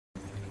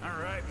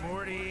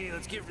Morty,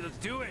 let's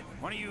do it.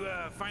 Why don't you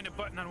find a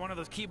button on one of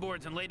those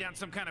keyboards and lay down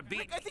some kind of beat?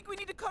 Rick, I think we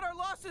need to cut our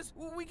losses.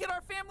 We get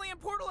our family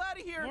and Portal out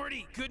of here.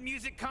 Morty, good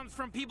music comes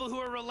from people who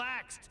are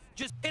relaxed.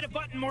 Just hit a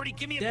button, Morty.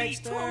 Give me a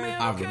beat. Oh,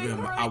 man, I okay,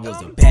 remember right, I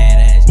was a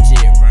badass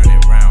chick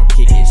running around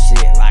kicking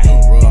shit like a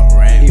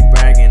Ruggrats. He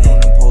bragging on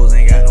them poles,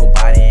 ain't got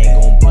nobody,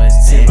 ain't gon'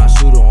 bust. Send my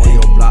shooter on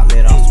your block,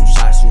 let off some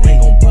shots, you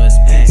ain't gon' bust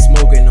back.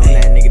 Smoking on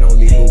that nigga, don't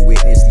leave a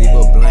witness, leave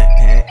a blunt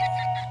pack.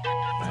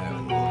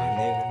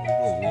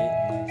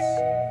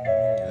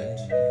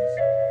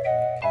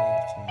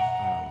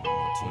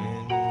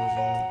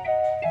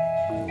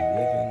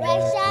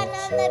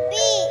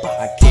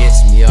 I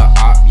catch me a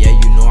op, yeah,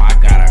 you know I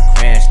gotta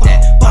crash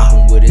that. Pop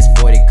him with his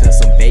 40, cut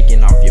some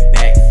bacon off your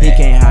back fat. He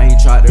can't how he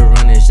tried to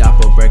run his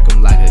chopper, break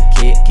him like a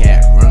Kit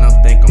Kat. Run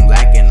up, think I'm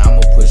lacking,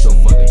 I'ma push your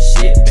fucking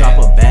shit back. Drop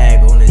a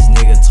bag on this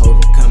nigga,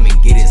 told him come and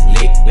get his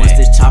lick back. Once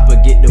this chopper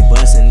get the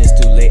bus and it's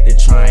too late to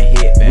try and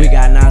hit back. We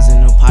got knives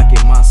in them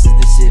pocket monsters,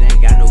 this shit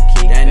ain't got no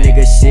kick. That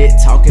nigga shit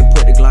talking,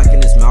 put the Glock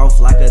in his mouth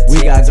like a tic-tac.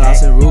 We got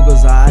Gloss and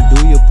Ruggers, I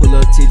do you pull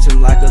up, teach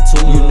him like a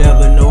tool. You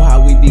never know how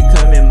we be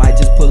coming, might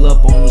just pull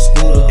up on the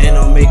scooter. And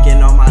I'm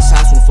making all my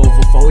shots from 4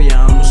 for 4,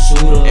 yeah, I'm a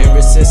shooter.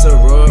 Ever since a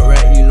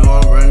Rugrat, you know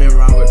I'm running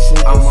around with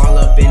troopers. I'm all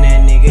up in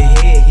that nigga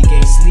head, he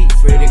can't sleep,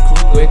 Freddy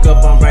Krueger. Wake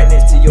up, I'm right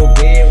next to your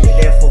bed with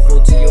that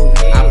 4 to your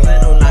head. I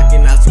plan on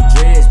knocking out some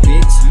dreads,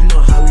 bitch, you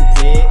know how we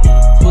play it.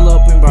 Pull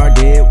up in bar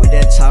dead with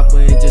that chopper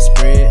and just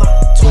spread.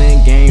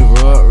 Twin gang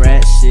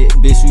Rugrat shit,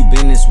 bitch, we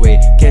been this way.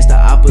 Catch the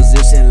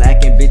opposition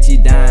lacking, bitch, he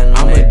dying.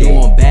 I'ma do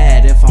him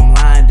bad, if I'm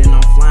lying, then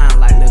I'm flying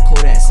like Lil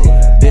Kodak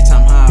said. Bitch,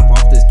 I'm high up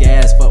off this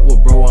gas, fuck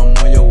with bro, I'm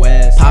on your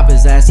ass. Pop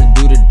his ass and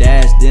do the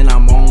dash, then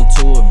I'm on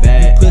to a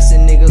bag. You pussy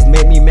niggas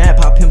make me mad,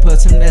 pop him,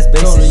 puss him, that's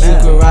basic. So you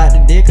can ride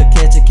the dick or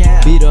catch a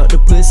cab. Beat up the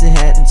pussy,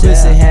 had the